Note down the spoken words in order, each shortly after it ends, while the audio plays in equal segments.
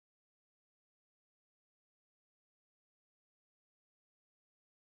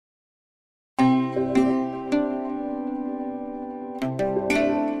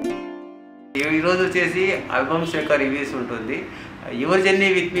ఈరోజు వచ్చేసి ఆల్బమ్స్ యొక్క రివ్యూస్ ఉంటుంది. యువర్ జర్నీ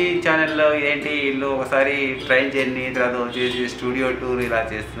విత్ మీ ఛానల్లో ఏంటి వీళ్ళు ఒకసారి ట్రైన్ జర్నీ, తర్వాత వచ్చేసి స్టూడియో టూర్ ఇలా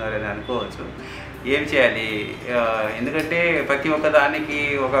చేస్తున్నారని అనుకోవచ్చు. ఏం చేయాలి, ఎందుకంటే ప్రతి ఒక్క దానికి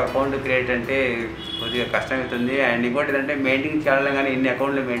ఒక అకౌంట్ క్రియేట్ అంటే కొద్దిగా కష్టమవుతుంది. అండ్ ఇంకోటి ఏంటంటే మెయింటైన్ చేయాలి, కానీ ఇన్ని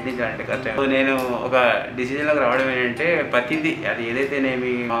అకౌంట్లు మెయింటైన్ చేయాలంటే కష్టం. సో నేను ఒక డిసిజన్లోకి రావడం ఏంటంటే ప్రతిదీ అది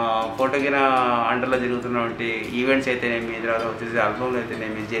ఏదైతేనేమి ఫోటోకినా అండర్లో జరుగుతున్నటువంటి ఈవెంట్స్ అయితేనేమి, తర్వాత వచ్చేసి ఆల్బమ్లు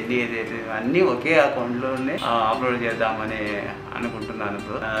అయితేనేమి, జర్నీ అయితే అన్నీ ఒకే అకౌంట్లోనే అప్లోడ్ చేద్దామని అనుకుంటున్నాను.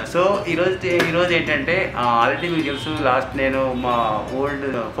 సో ఈరోజు ఏంటంటే ఆల్రెడీ మీకు తెలుసు, లాస్ట్ నేను మా ఓల్డ్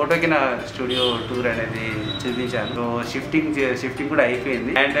ఫోటోకినా స్టూడియో టూర్ అనేది చూపించాను. సో షిఫ్టింగ్ కూడా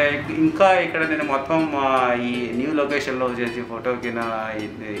అయిపోయింది. అండ్ ఇంకా ఇక్కడ నేను మొత్తం ఈ న్యూ లొకేషన్లో వచ్చేసి ఫోటోకినా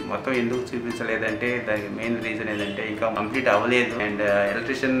మొత్తం ఎందుకు చూపించలేదంటే దానికి మెయిన్ రీజన్ ఏంటంటే ఇంకా కంప్లీట్ అవ్వలేదు. అండ్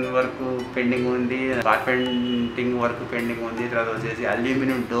ఎలక్ట్రిషియన్ వర్క్ పెండింగ్ ఉంది, కార్పెంటింగ్ వర్క్ పెండింగ్ ఉంది, తర్వాత వచ్చేసి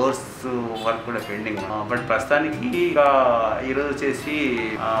అల్యూమినియం డోర్స్ వర్క్ కూడా పెండింగ్. బట్ ప్రస్తుతానికి ఇంకా ఈరోజు వచ్చేసి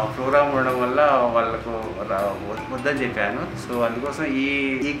ప్రోగ్రామ్ ఉండడం వల్ల వాళ్ళకు వద్దని చెప్పాను. సో అందుకోసం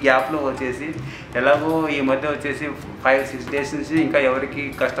ఈ గ్యాప్లో వచ్చేసి ఎలాగో ఈ మధ్య వచ్చేసి 5-6 డేస్ నుంచి ఇంకా ఎవరికి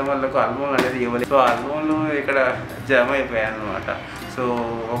కస్టమర్లకు ఆల్బమ్ అనేది ఇవ్వలేదు. సో ఆల్బమ్లు ఇక్కడ జమ అయిపోయాయి అన్నమాట. సో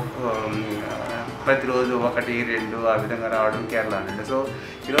ప్రతిరోజు 1-2 ఆ విధంగా రావడం కేరళ అంటే. సో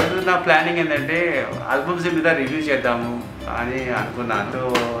ఈరోజు నా ప్లానింగ్ ఏంటంటే ఆల్బమ్స్ మీద రివ్యూ చేద్దాము అని అనుకున్నాను. సో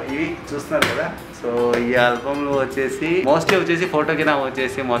ఇవి చూస్తున్నారు కదా. సో ఈ ఆల్బమ్లు వచ్చేసి మోస్ట్లీ వచ్చేసి ఫోటోకినా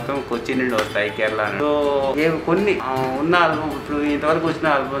వచ్చేసి మొత్తం కొచ్చి నుండి వస్తాయి కేరళ. సో కొన్ని ఉన్న ఆల్బమ్ ఇప్పుడు ఇంతవరకు వచ్చిన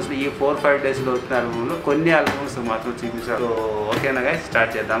ఆల్బమ్స్ ఈ 4-5 డేస్లో వచ్చిన ఆల్బమ్లో కొన్ని ఆల్బమ్స్ మాత్రం చూపించారు. సో ఓకేనా గైస్,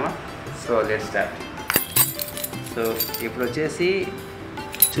 స్టార్ట్ చేద్దామా? So let's start. సో ఇప్పుడు వచ్చేసి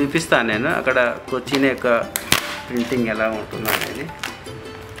చూపిస్తాను నేను అక్కడ కొచ్చిన్ యొక్క ప్రింటింగ్ ఎలా ఉంటుందో అనేది.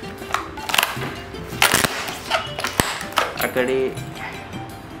 అక్కడి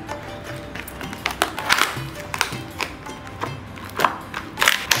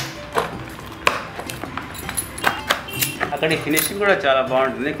ఫినిషింగ్ కూడా చాలా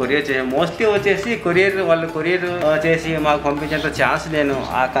బాగుంటుంది. కొరియర్ మోస్ట్లీ వచ్చేసి వాళ్ళు కొరియర్ చేసి మాకు పంపించేంత ఛాన్స్ నేను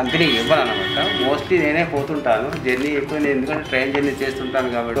ఆ కంపెనీకి ఇవ్వను అనమాట. మోస్ట్లీ నేనే పోతుంటాను జర్నీ ఎక్కువ, నేను ఎందుకంటే ట్రైన్ జర్నీ చేస్తుంటాను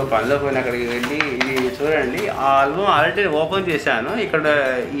కాబట్టి పనిలో పోయిన అక్కడికి వెళ్ళి ఇది చూడండి. ఆ ఆల్బమ్ ఆల్రెడీ ఓపెన్ చేశాను. ఇక్కడ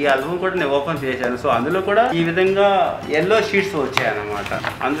ఈ ఆల్బమ్ కూడా నేను ఓపెన్ చేశాను. సో అందులో కూడా ఈ విధంగా ఎల్లో షీట్స్ వచ్చాయి అన్నమాట.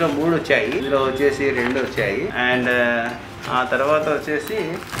 అందులో 3 వచ్చాయి, ఇందులో వచ్చేసి 2 వచ్చాయి. అండ్ ఆ తర్వాత వచ్చేసి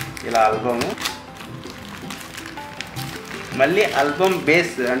ఇలా ఆల్బము, మళ్ళీ ఆల్బమ్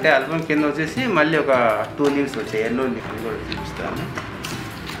బేస్ అంటే ఆల్బమ్ కింద వచ్చేసి మళ్ళీ ఒక 2 లీవ్స్ వచ్చాయి. ఎల్లో లీవ్ కూడా చూపిస్తాను.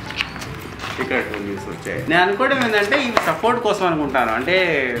 ఇక్కడ 2 లీవ్స్ వచ్చాయి. నేను అనుకోవడం ఏంటంటే ఇవి సపోర్ట్ కోసం అనుకుంటాను. అంటే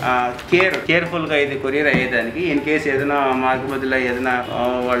కేర్ఫుల్గా ఇది కొరియర్ అయ్యేదానికి, ఇన్ కేసు ఏదైనా మార్కు బదులు ఏదైనా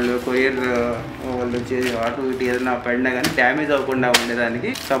వాళ్ళు కొరియర్ వాళ్ళు వచ్చేసి అటు ఇటు ఏదైనా పడినా కానీ డ్యామేజ్ అవ్వకుండా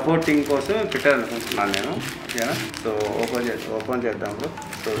ఉండేదానికి సపోర్టింగ్ కోసం పెట్టాలనుకుంటున్నాను నేను. ఓకేనా? సో ఓపెన్ చేద్దాము.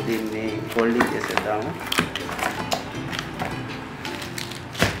 సో దీన్ని ఫోల్డింగ్ చేసేద్దాము.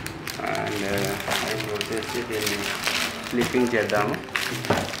 అండ్ ఇప్పుడు వచ్చేసి దీన్ని ఫ్లిప్పింగ్ చేద్దాము.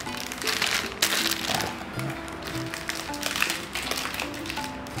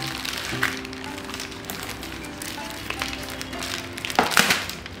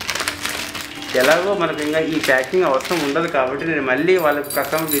 ఎలాగో మనకు ఇంకా ఈ ప్యాకింగ్ అవసరం ఉండదు కాబట్టి నేను మళ్ళీ వాళ్ళకి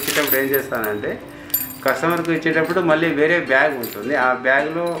కస్టమర్కి ఇచ్చేటప్పుడు ఏం చేస్తానంటే, కస్టమర్కి ఇచ్చేటప్పుడు మళ్ళీ వేరే బ్యాగ్ ఉంటుంది, ఆ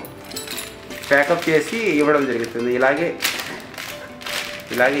బ్యాగ్లో ప్యాకప్ చేసి ఇవ్వడం జరుగుతుంది. ఇలాగే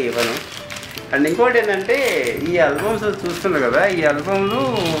ఇవ్వను. అండ్ ఇంకోటి ఏంటంటే ఈ ఆల్బమ్స్ చూస్తున్నారు కదా, ఈ ఆల్బమ్లు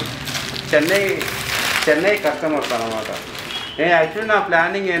చెన్నై కస్టమర్స్ అనమాట. నేను యాక్చువల్లీ నా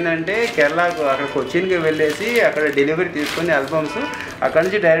ప్లానింగ్ ఏంటంటే కేరళకు అక్కడ కొచ్చిన్కి వెళ్ళేసి అక్కడ డెలివరీ తీసుకొని ఆల్బమ్స్ అక్కడ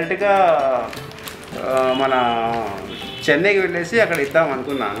నుంచి డైరెక్ట్గా మన చెన్నైకి వెళ్ళేసి అక్కడ ఇద్దాం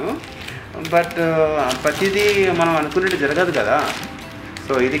అనుకున్నాను. బట్ ప్రతిదీ మనం అనుకున్నట్టు జరగదు కదా.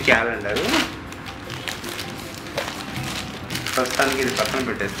 సో ఇది క్యాలెండరు, ప్రస్తుతానికి ఇది పక్కన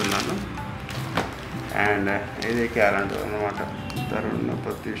పెట్టేస్తున్నాను. అండ్ ఇది క్యాలెండర్ అన్నమాట.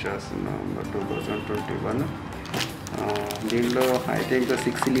 ప్రత్యూష నవంబర్ 2021. దీనిలో అయితే ఇంకా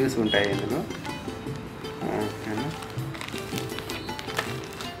 6 లీవ్స్ ఉంటాయి ఇందులో. ఓకేనా?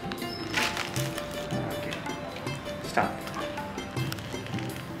 Okay, start.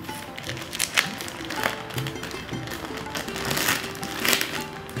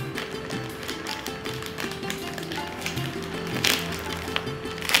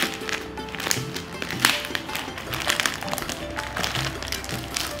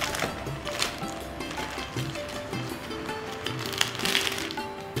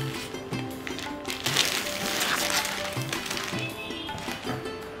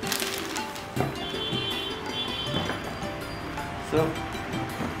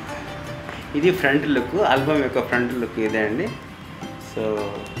 ఇది ఫ్రంట్ లుక్, ఆల్బమ్ యొక్క ఫ్రంట్ లుక్ ఇదే అండి. సో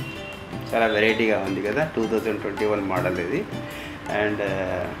చాలా వెరైటీగా ఉంది కదా, 2021 మోడల్ ఇది. అండ్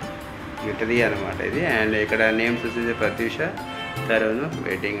ఇటలీ అనమాట ఇది. అండ్ ఇక్కడ నేమ్స్ వచ్చేసి ప్రత్యూష తరుణ్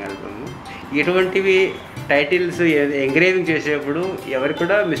వెడ్డింగ్ ఆల్బమ్. ఇటువంటివి టైటిల్స్ ఎంగ్రేవింగ్ చేసేప్పుడు ఎవరికి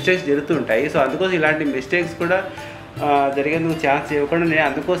కూడా మిస్టేక్స్ జరుగుతుంటాయి. సో అందుకోసం ఇలాంటి మిస్టేక్స్ కూడా జరిగేందుకు ఛాన్స్ ఇవ్వకుండా నేను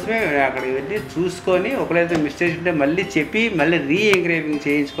అందుకోసమే అక్కడికి వెళ్ళి చూసుకొని ఒకవేళ మిస్టేక్స్ ఉంటే మళ్ళీ చెప్పి మళ్ళీ ఎంగ్రేవింగ్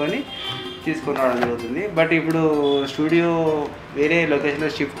చేయించుకొని తీసుకుని రావడం జరుగుతుంది. బట్ ఇప్పుడు స్టూడియో వేరే లొకేషన్లో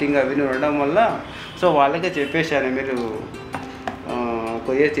షిఫ్టింగ్ అవి ఉండడం వల్ల సో వాళ్ళకే చెప్పేశాను మీరు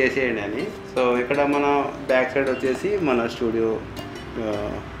కొరియర్ చేసేయండి అని. సో ఇక్కడ మన బ్యాక్ సైడ్ వచ్చేసి మన స్టూడియో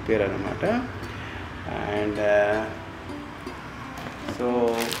పేరు అనమాట. అండ్ సో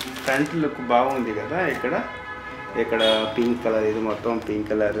ఫ్రంట్ లుక్ బాగుంది కదా. ఇక్కడ పింక్ కలర్, ఇది మొత్తం పింక్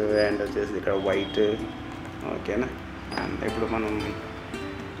కలర్. అండ్ వచ్చేసి ఇక్కడ వైట్. ఓకేనా. ఇప్పుడు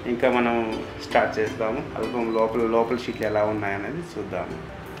మనం స్టార్ట్ చేస్తాము. ఆల్బమ్ లోపల షీట్లు ఎలా ఉన్నాయనేది చూద్దాము.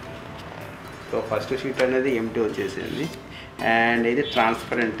 సో ఫస్ట్ షీట్ అనేది ఎంటీ వచ్చేసింది. అండ్ ఇది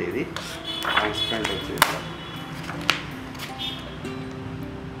ట్రాన్స్పరెంట్ వచ్చేసి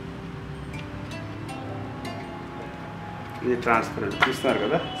ఇది ట్రాన్స్పరెంట్ చూస్తున్నారు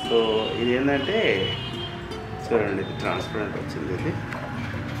కదా. సో ఇది ఏంటంటే చూడండి, ఇది ట్రాన్స్పరెంట్ వచ్చింది. ఇది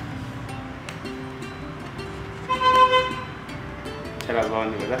చాలా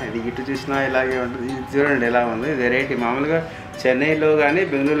బాగుంది కదా. ఇది ఇటు చూసినా ఇలాగే ఉంటుంది. ఇది చూడండి ఎలా ఉంది, వెరైటీ. మామూలుగా చెన్నైలో కానీ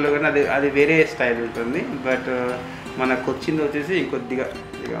బెంగళూరులో కానీ అది వేరే స్టైల్ ఉంటుంది. బట్ మనకు వచ్చింది వచ్చేసి ఇంకొద్దిగా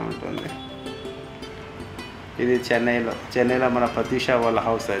ఇదిగా ఉంటుంది. ఇది చెన్నైలో మన ప్రత్యూష వాళ్ళ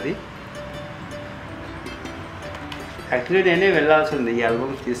హౌస్ అది. యాక్చువల్లీ నేనే వెళ్ళాల్సింది ఈ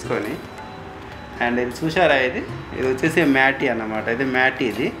ఆల్బమ్స్ తీసుకొని. అండ్ ఇది చూసారా, ఇది వచ్చేసి మ్యాటీ అన్నమాట. ఇది మ్యాటీ.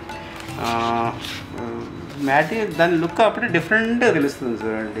 దాని లుక్ అప్పుడే డిఫరెంట్గా తెలుస్తుంది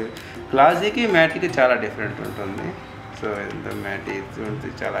చూడండి. గ్లాసీకి మ్యాటీకి చాలా డిఫరెంట్ ఉంటుంది. సో ఎంత మ్యాటీ చూడండి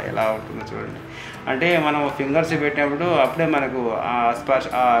చాలా ఎలా ఉంటుందో చూడండి. అంటే మనం ఫింగర్స్ పెట్టినప్పుడు అప్పుడే మనకు ఆ స్పర్శ,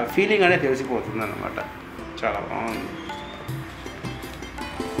 ఆ ఫీలింగ్ అనేది తెలిసిపోతుంది అన్నమాట. చాలా బాగుంది.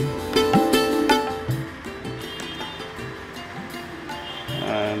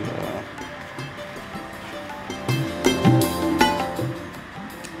 అండ్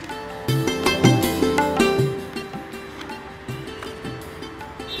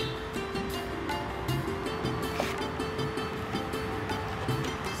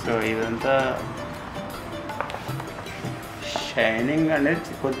సో ఇదంతా షైనింగ్ అనేది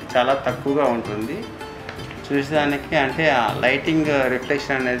చాలా తక్కువగా ఉంటుంది చూసేదానికి. అంటే ఆ లైటింగ్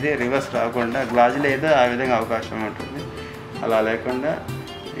రిఫ్లెక్షన్ అనేది రివర్స్ రాకుండా గ్లాజీలో ఏదో ఆ విధంగా అవకాశం ఉంటుంది. అలా లేకుండా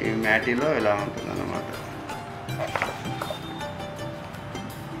ఈ మ్యాటీలో ఇలా ఉంటుంది అన్నమాట.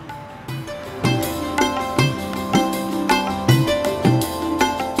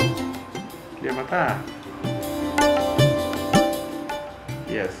 ఏమతా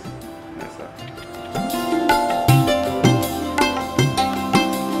ఎస్ సార్.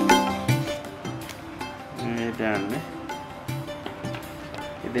 ఇదే అండి,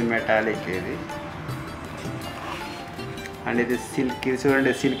 ఇది మెటాలిక్. అండ్ ఇది సిల్క్. ఇది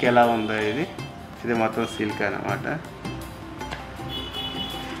చూడండి సిల్క్ ఎలా ఉందో. ఇది మొత్తం సిల్క్ అన్నమాట.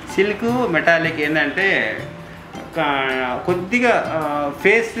 సిల్క్ మెటాలిక్ ఏంటంటే కొద్దిగా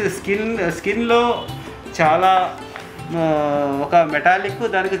ఫేస్ స్కిన్లో చాలా ఒక మెటాలిక్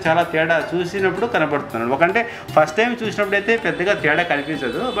దానికి చాలా తేడా చూసినప్పుడు కనబడుతున్నాడు. ఒకంటే ఫస్ట్ టైం చూసినప్పుడు అయితే పెద్దగా తేడా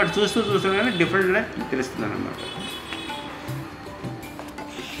కనిపించదు. బట్ చూస్తూనే డిఫరెంట్గా తెలుస్తుంది అన్నమాట.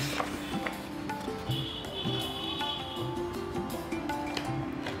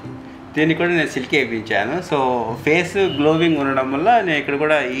 దీన్ని కూడా నేను సిల్క్ వేయించాను. సో ఫేస్ గ్లోవింగ్ ఉండడం వల్ల నేను ఇక్కడ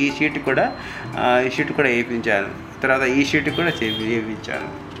కూడా ఈ షీట్ కూడా వేయించాను. తర్వాత ఈ షీట్ కూడా వేయించాను.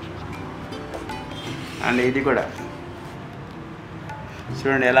 అండ్ ఇది కూడా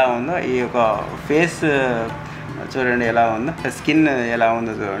చూడండి ఎలా ఉందో. ఈ యొక్క ఫేస్ చూడండి ఎలా ఉందో, స్కిన్ ఎలా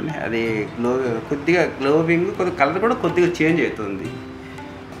ఉందో చూడండి. అది కొద్దిగా గ్లోవింగ్, కొద్దిగా కలర్ కూడా కొద్దిగా చేంజ్ అవుతుంది.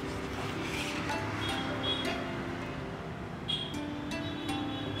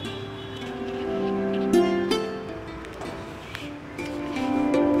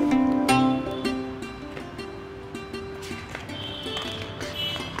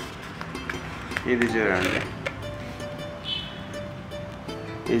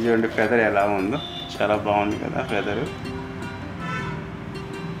 ఇది చూడండి ఫెదర్ ఎలా ఉందో, చాలా బాగుంది కదా ఫెదరు.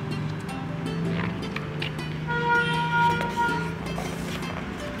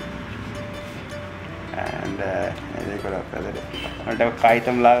 అండ్ ఇది కూడా ఫెదర్ అంటే ఒక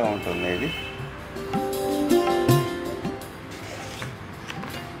కాగితం లాగా ఉంటుంది ఇది.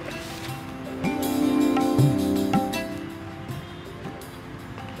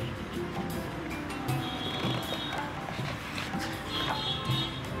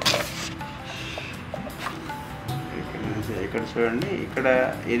 ఇక్కడ చూడండి, ఇక్కడ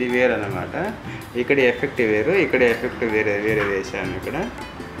ఇది వేరు అన్నమాట. ఇక్కడ ఎఫెక్ట్ వేరు, ఇక్కడ ఎఫెక్ట్ వేరే వేరే వేసాను ఇక్కడ.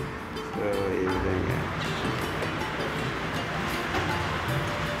 సో ఈ విధంగా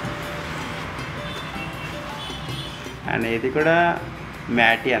అండ్ ఇది కూడా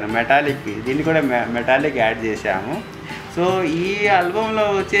మ్యాటీ మెటాలిక్, దీన్ని కూడా మెటాలిక్ యాడ్ చేసాము. సో ఈ ఆల్బంలో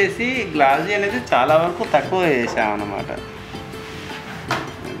వచ్చేసి గ్లాసీ అనేది చాలా వరకు తక్కువ చేసాము అన్నమాట.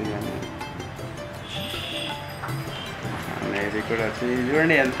 ఇది కూడా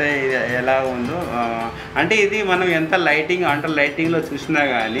చూడండి ఎంత ఎలా ఉందో. అంటే ఇది మనం ఎంత లైటింగ్లో చూసినా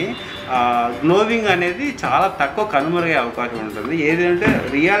కానీ గ్లోవింగ్ అనేది చాలా తక్కువ కనుమరుగే అవకాశం ఉంటుంది. ఏదంటే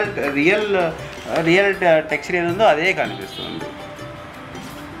రియల్ టెక్స్చర్ ఏది ఉందో అదే కనిపిస్తుంది.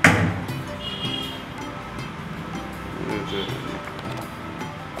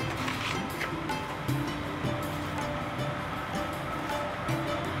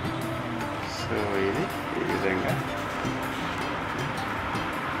 సో ఇది ఈ విధంగా.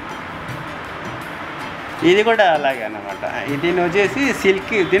 ఇది కూడా అలాగే అన్నమాట. దీన్ని వచ్చేసి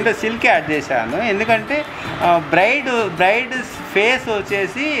దీంట్లో సిల్క్ యాడ్ చేశాను. ఎందుకంటే బ్రైడ్ ఫేస్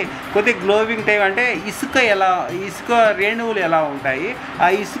వచ్చేసి కొద్దిగా గ్లోవింగ్ టైప్, అంటే ఇసుక రేణువులు ఎలా ఉంటాయి, ఆ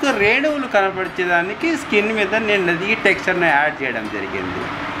ఇసుక రేణువులు కనపరిచేదానికి స్కిన్ మీద నేను ఈ టెక్స్చర్ని యాడ్ చేయడం జరిగింది.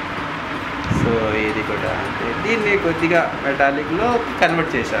 సో ఇది కూడా అంటే దీన్ని కొద్దిగా మెటాలిక్లో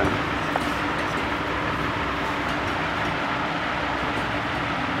కన్వర్ట్ చేశాను.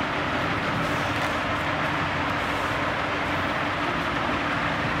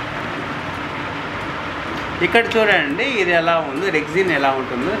 ఇక్కడ చూడండి ఇది ఎలా ఉంది, రెగ్జిన్ ఎలా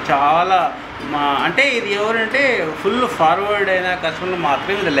ఉంటుందో చాలా అంటే ఇది ఎవరంటే ఫుల్ ఫార్వర్డ్ అయిన కస్టమర్లు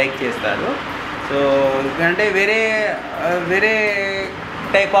మాత్రమే ఇది లైక్ చేస్తారు. సో అంటే వేరే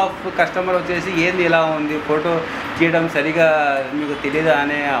టైప్ ఆఫ్ కస్టమర్ వచ్చేసి ఏంది ఇలా ఉంది, ఫోటో తీయడం సరిగా మీకు తెలియదా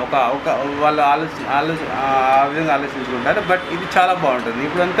అనే ఒక వాళ్ళు ఆ విధంగా ఆలోచించుకుంటారు. బట్ ఇది చాలా బాగుంటుంది.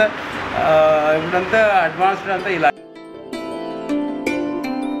 ఇప్పుడంతా అడ్వాన్స్డ్ అంతా ఇలా.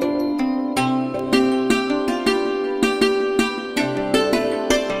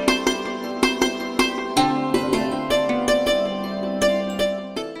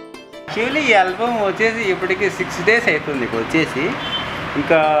 యాక్చువల్లీ ఈ ఆల్బమ్ వచ్చేసి ఇప్పటికి 6 days అవుతుంది వచ్చేసి.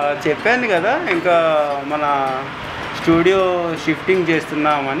 ఇంకా చెప్పాను కదా, ఇంకా మన స్టూడియో షిఫ్టింగ్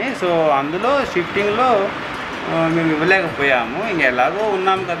చేస్తున్నామని. సో అందులో షిఫ్టింగ్లో మేము ఇవ్వలేకపోయాము. ఇంక ఎలాగో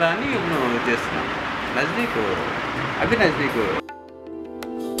ఉన్నాం కదా అని ఇప్పుడు చేస్తున్నాం. నజదీకు నజదీకు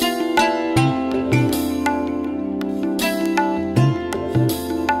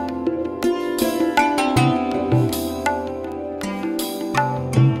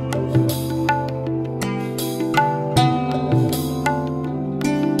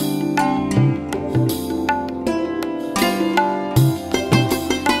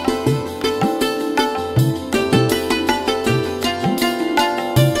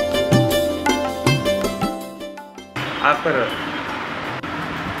ఆఫ్టర్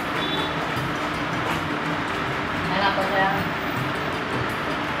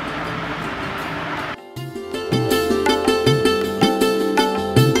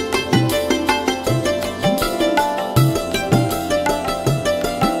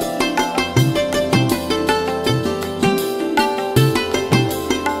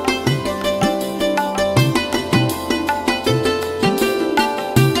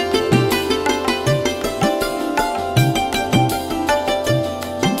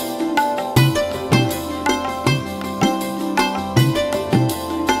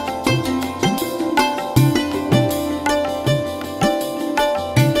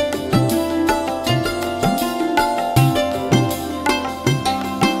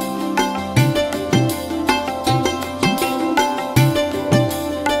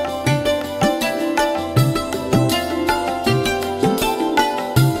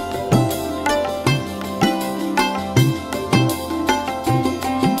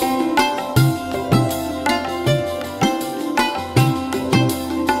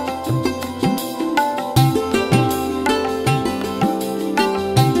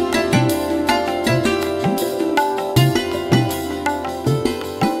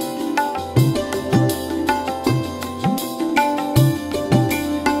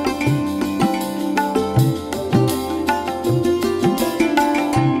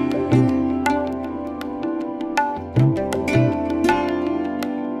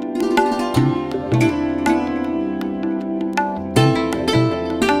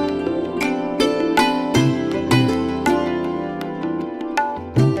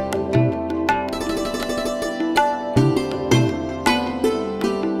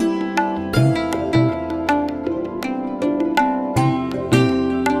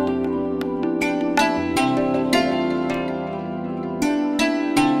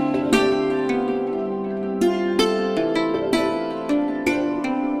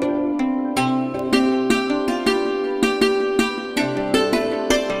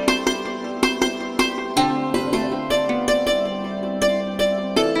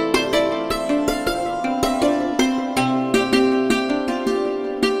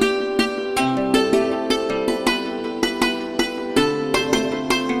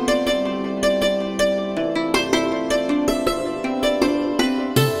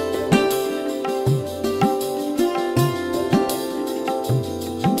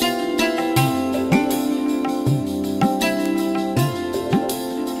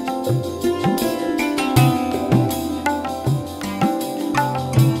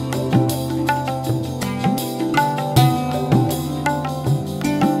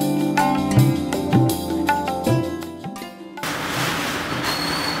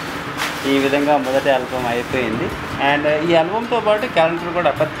ఈ విధంగా మొదటి ఆల్బమ్ అయిపోయింది. అండ్ ఈ ఆల్బంతో పాటు క్యాలెండర్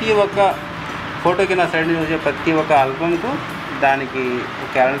కూడా ప్రతి ఒక్క ఫోటోకినా సైడ్ నుంచి వచ్చే ప్రతి ఒక్క ఆల్బంకు దానికి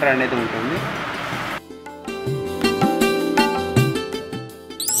క్యాలెండర్ అనేది ఉంటుంది.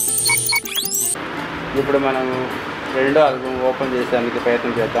 ఇప్పుడు మనం రెండో ఆల్బమ్ ఓపెన్ చేసేందుకు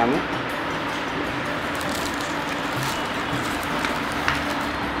ప్రయత్నం చేద్దాము.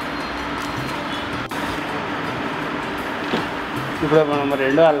 ఇప్పుడు మనం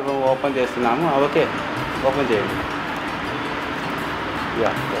రెండో ఆల్బమ్ ఓపెన్ చేస్తున్నాము. ఓకే, ఓపెన్ చేయండి.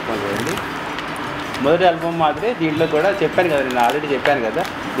 ఓపెన్ చేయండి. మొదటి ఆల్బమ్ మాదిరి దీంట్లో కూడా చెప్పాను కదా, నేను ఆల్రెడీ చెప్పాను కదా,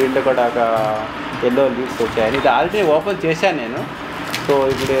 దీంట్లో కూడా ఒక ఎల్లో లీవ్స్ వచ్చాయని. ఇది ఆల్రెడీ ఓపెన్ చేశాను నేను. సో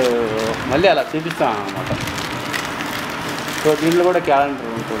ఇప్పుడు మళ్ళీ అలా చూపిస్తాను అన్నమాట. సో దీంట్లో కూడా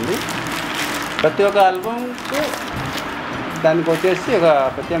క్యాలెండర్ ఉంటుంది. ప్రతి ఒక్క ఆల్బమ్కు దానికి వచ్చేసి ఒక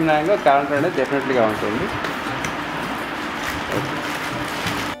ప్రత్యామ్నాయంగా క్యాలెండర్ అనేది డెఫినెట్లీగా ఉంటుంది.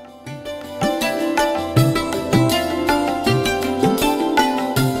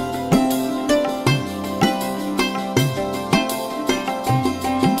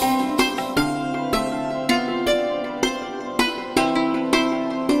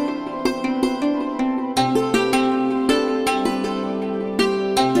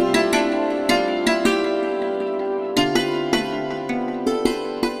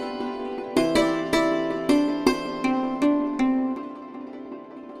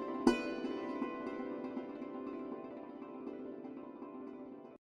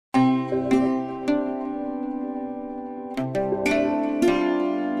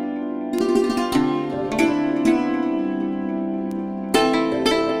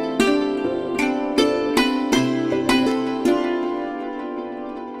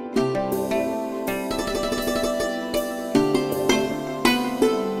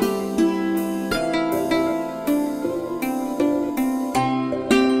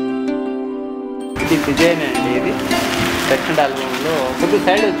 ఇది డిజైన్ అండి. ఇది సెకండ్ ఆల్బమ్లో కొద్దిగా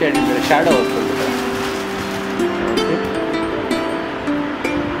సైడ్ వచ్చేయండి, మీరు షాడో వస్తుంది కదా. ఓకే,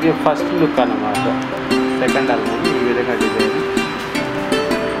 ఇది ఫస్ట్ లుక్ అన్నమాట. సెకండ్ ఆల్బమ్ ఈ విధంగా డిజైన్.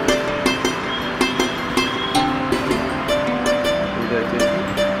 ఇది వచ్చేసి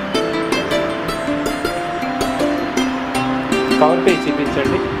కవర్ పేజ్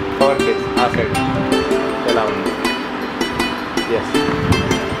చూపించండి. కవర్ పేజ్ ఆ సైడ్ ఎలా ఉంది. ఎస్,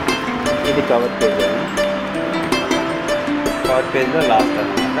 ఇది కవర్ పేజ్ అండి. కవర్ పేజ్లో లాస్ట్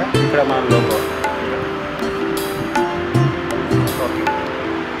అనమాట. ఇక్కడ మన లోగో. ఓకే,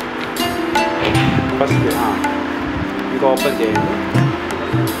 ఫస్ట్ ఇంకా ఓపెన్ చేయండి.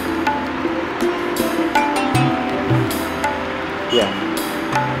 Yeah,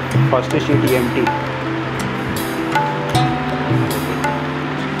 first sheet empty.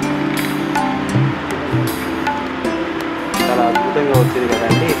 చాలా అద్భుతంగా వచ్చింది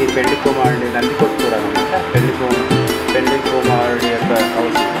కదండి. ఇది పెళ్లి కుమారుడి నంది కొట్టుకోరు అనమాట. పెళ్లి కుమారుడి యొక్క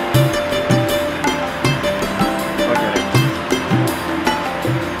హౌస్. Okay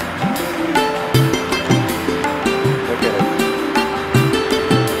okay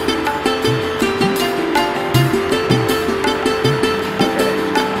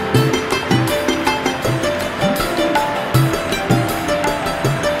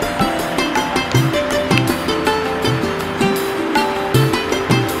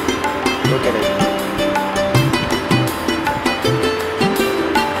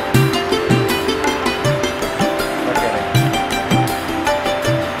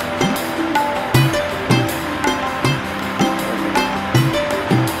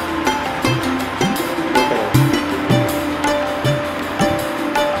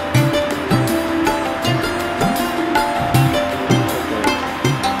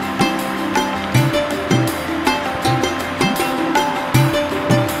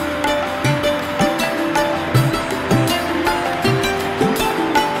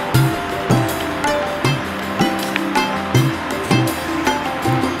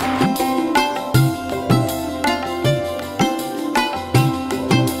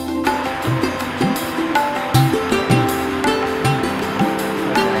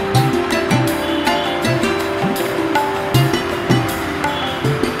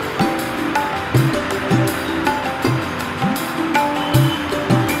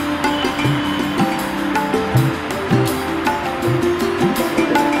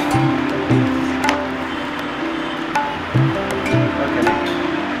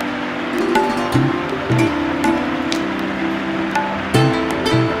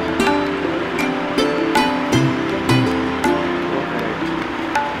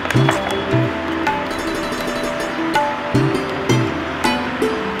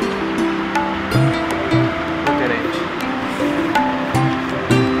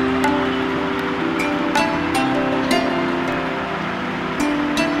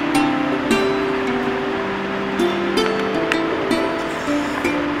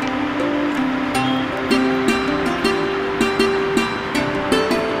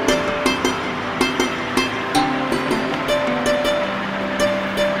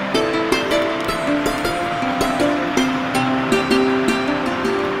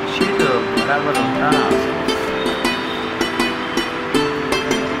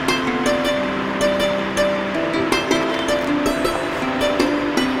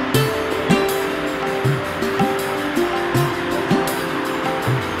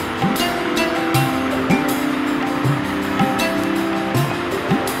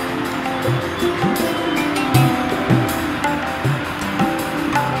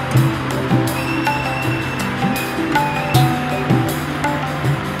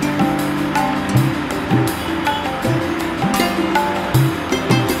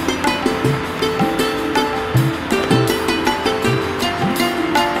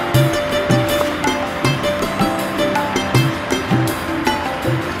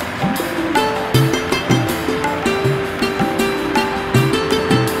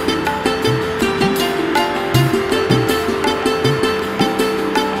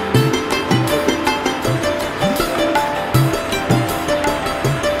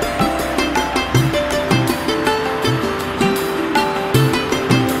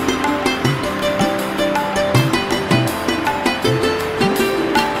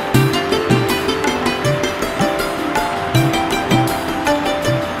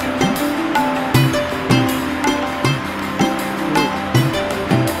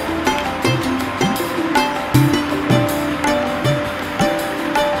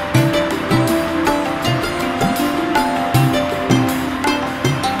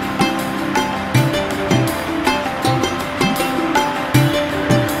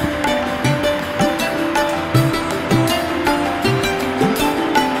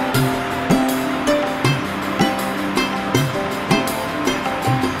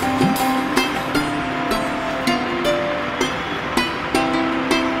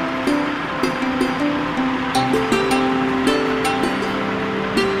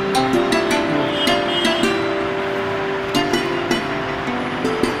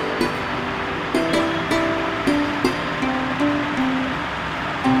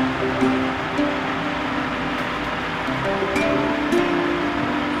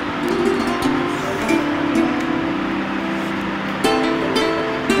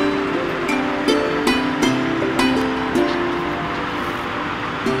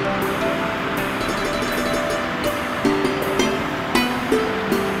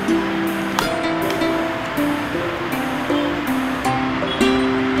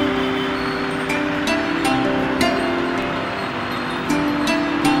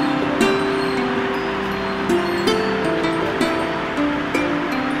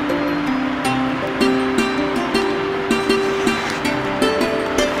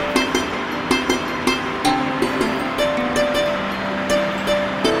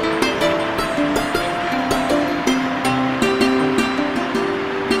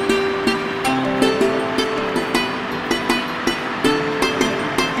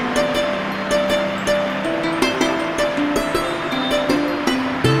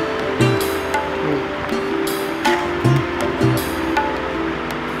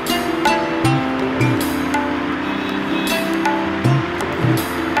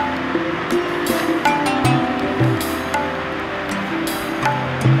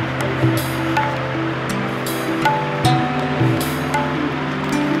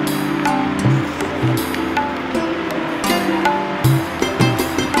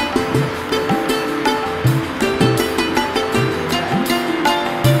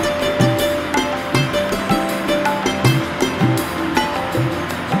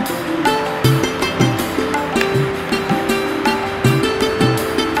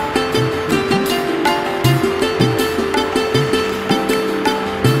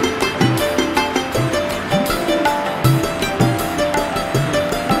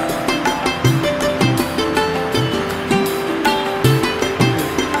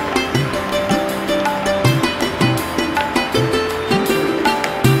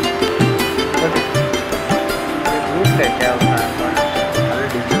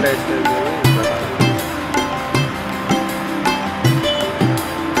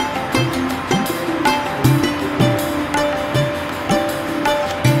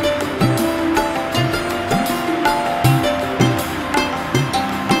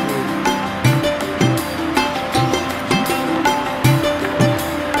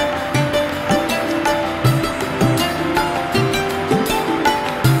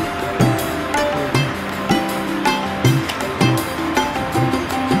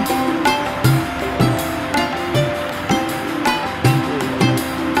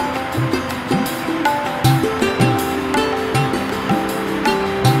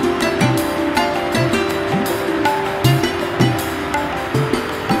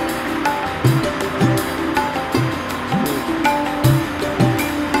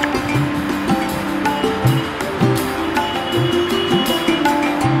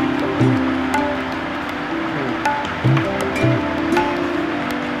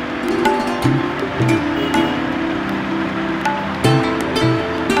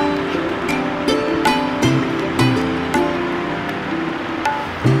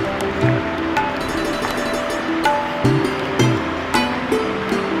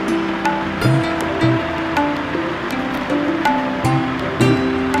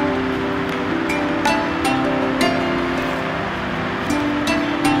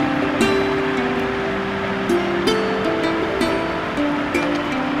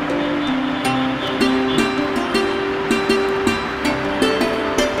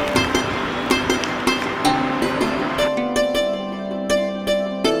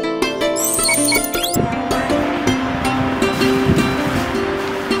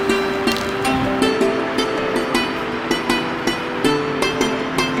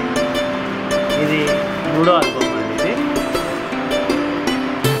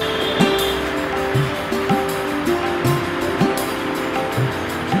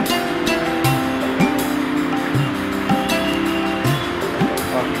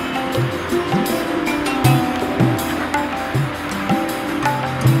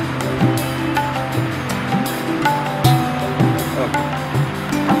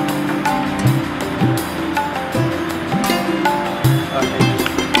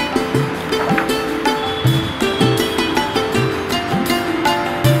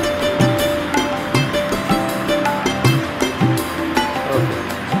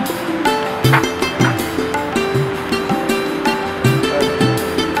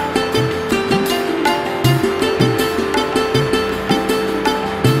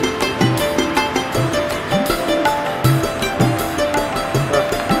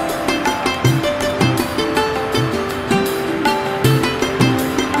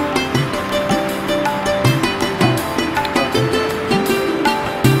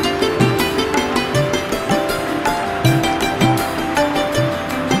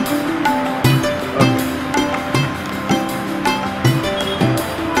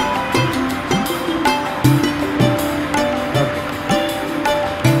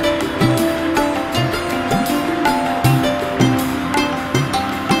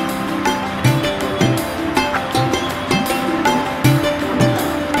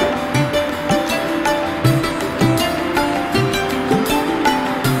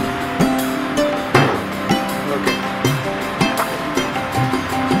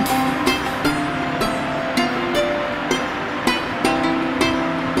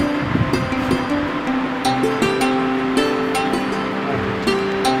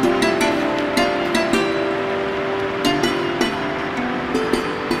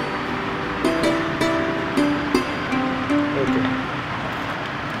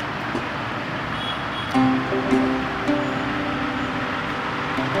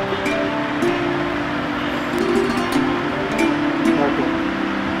okay.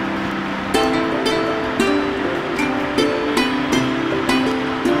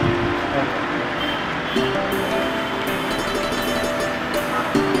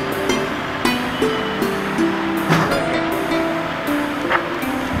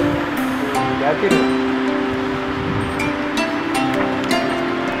 జాతీయ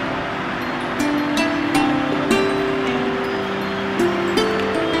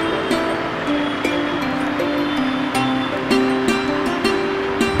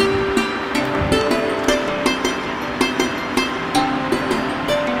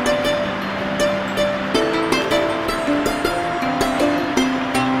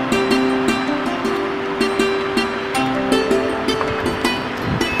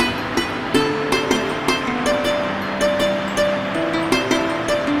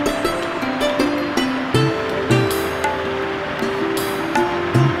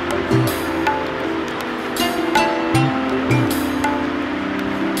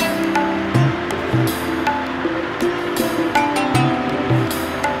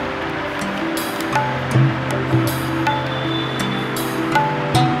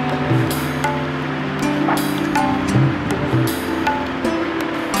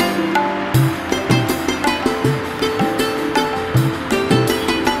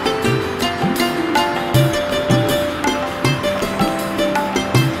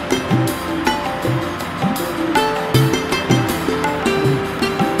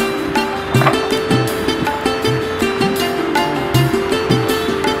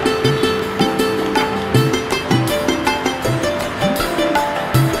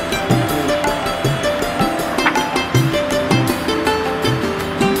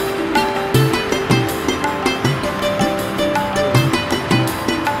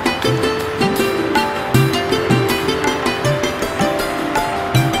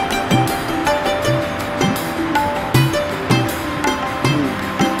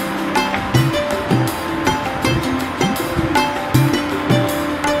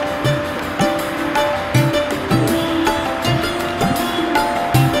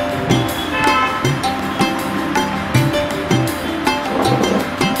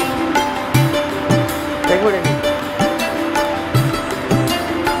తెగబడింది.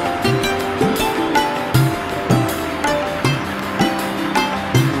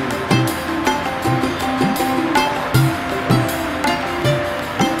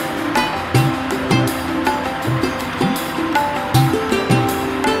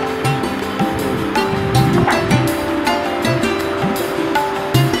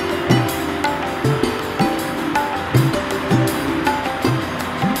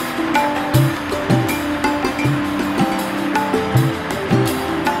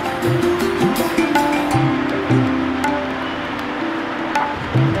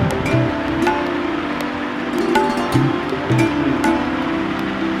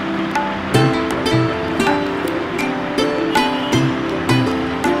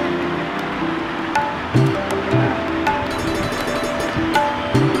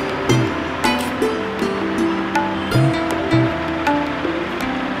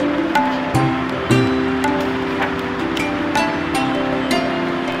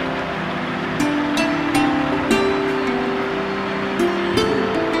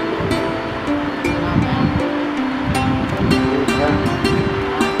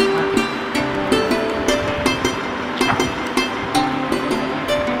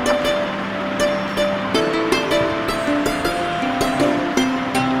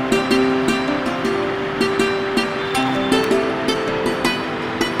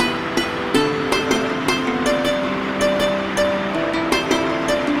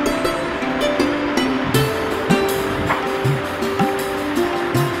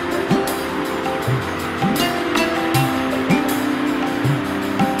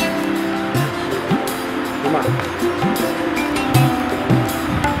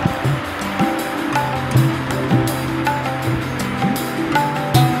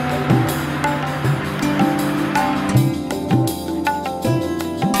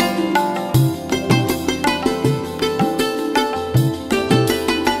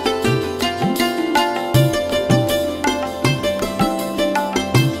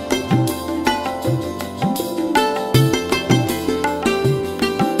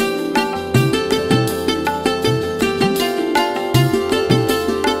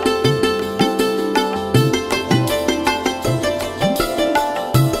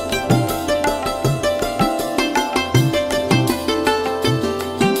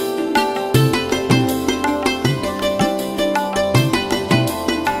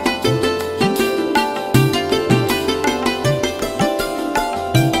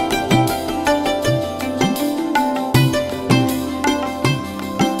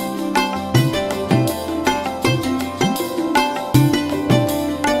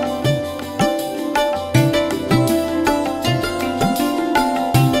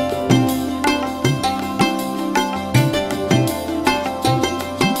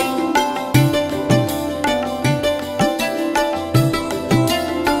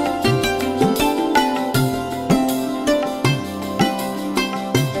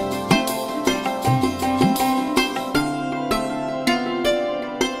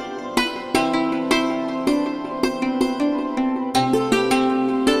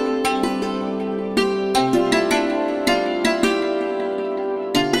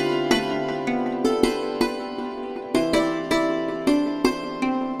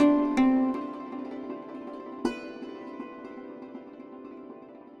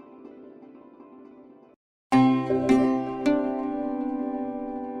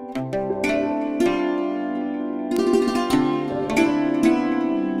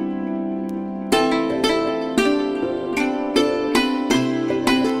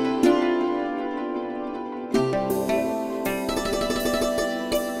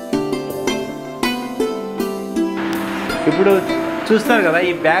 ఇప్పుడు చూస్తున్నారు కదా,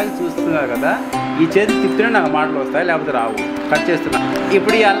 ఈ బ్యాగ్ చూస్తున్నారు కదా, ఈ చేతి తిప్పితే నాకు మాటలు వస్తాయి, లేకపోతే రావు. కట్ చేస్తున్నా.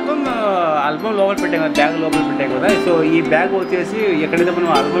 ఇప్పుడు ఈ ఆల్బమ్ లోపల పెట్టాం కదా, బ్యాగ్ లోపల పెట్టాం కదా. సో ఈ బ్యాగ్ వచ్చేసి ఎక్కడైతే మనం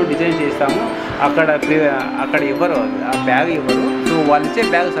ఆల్బమ్ డిజైన్ చేస్తామో అక్కడ ఇవ్వరు, ఆ బ్యాగ్ ఇవ్వరు. సో వాళ్ళు ఇచ్చే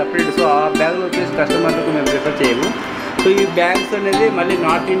బ్యాగ్ సపరేట్. సో ఆ బ్యాగ్లో వచ్చేసి కస్టమర్లకు మేము ప్రిఫర్ చేయము. సో ఈ బ్యాగ్స్ అనేది మళ్ళీ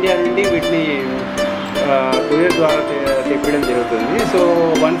నార్త్ ఇండియా నుండి వీటిని కొరియర్ ద్వారా తెప్పడం జరుగుతుంది. సో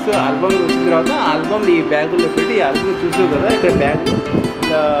వన్స్ ఆల్బమ్ వచ్చిన తర్వాత ఆల్బమ్ ఈ బ్యాగులో పెట్టి ఈ ఆల్బమ్ చూసావు కదా, ఇక్కడ bag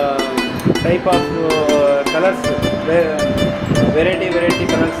type of colours variety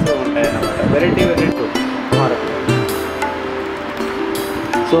colours ఉంటాయన్నమాట. వెరైటీ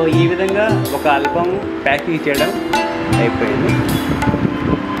సో ఈ విధంగా ఒక ఆల్బమ్ ప్యాకింగ్ చేయడం అయిపోయింది.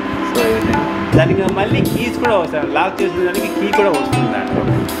 సో ఈ విధంగా దానికి మళ్ళీ కీస్ కూడా వస్తాయి, లాక్ చేసిన దానికి కీ కూడా వస్తుంది దాంట్లో.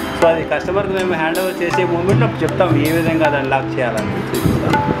 సో అది కస్టమర్కి మేము హ్యాండ్ ఓవర్ చేసే మూమెంట్లో చెప్తాం ఏ విధంగా దాన్ని లాక్ చేయాలని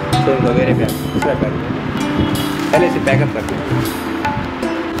చూపిస్తాం. సో ఇంకా వేరే బ్యాగ్ दूसरा बैग पहले से पैकअप करते हैं।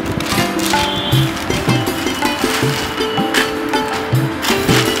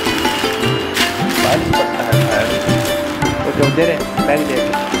 बारिश पड़ता है तो जो दे रहे बैग दे रहे।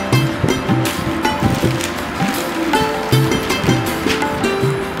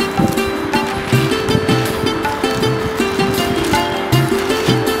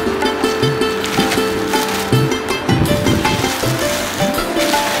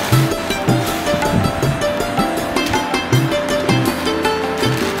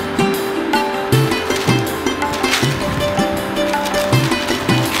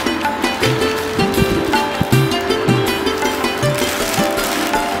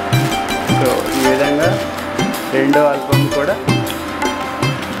 రెండో ఆల్బమ్ కూడా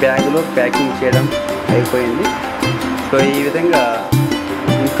బ్యాగ్లో ప్యాకింగ్ చేయడం అయిపోయింది. సో ఈ విధంగా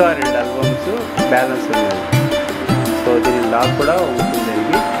ఇంకా 2 ఆల్బమ్స్ బ్యాలెన్స్ ఉన్నాయి. సో దీని లాక్ కూడా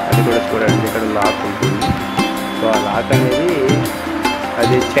ఉంటుందండి, అది కూడా చూడండి, ఇక్కడ లాక్ ఉంటుంది. సో ఆ లాక్ అనేది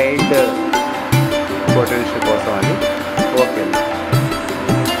అది చైల్డ్ పొటెన్షియల్ కోసం అది ఓకే.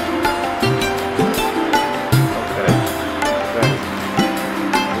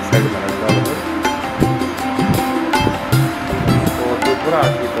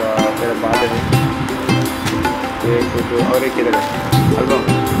 मेरा बात है एक तो और एक इधर एल्बम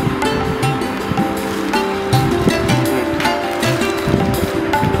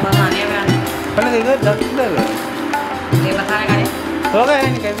पहले इधर 10 लगा ये बताने का हो गया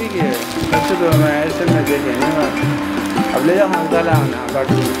नहीं कभी के बच्चे तो मैं ऐसे में देखे नहीं अब ले जाओ हम डाला ना काट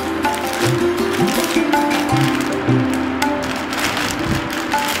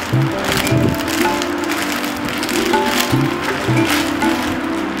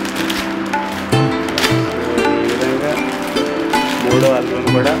మూడో ఆల్బమ్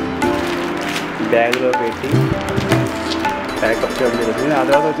కూడా బ్యాగ్లో పెట్టి ప్యాకప్ చేయడం జరుగుతుంది. ఆ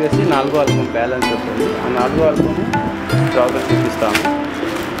తర్వాత వచ్చేసి 4వ ఆల్బమ్ బ్యాలెన్స్ ఉంటుంది. ఆ 4వ ఆల్బమ్ తర్వాత చూపిస్తాము.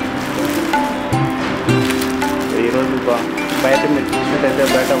 ఈరోజు బయట మీరు చూసినట్టయితే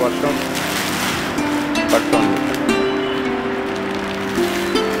బయట వర్షం పడుతుంది.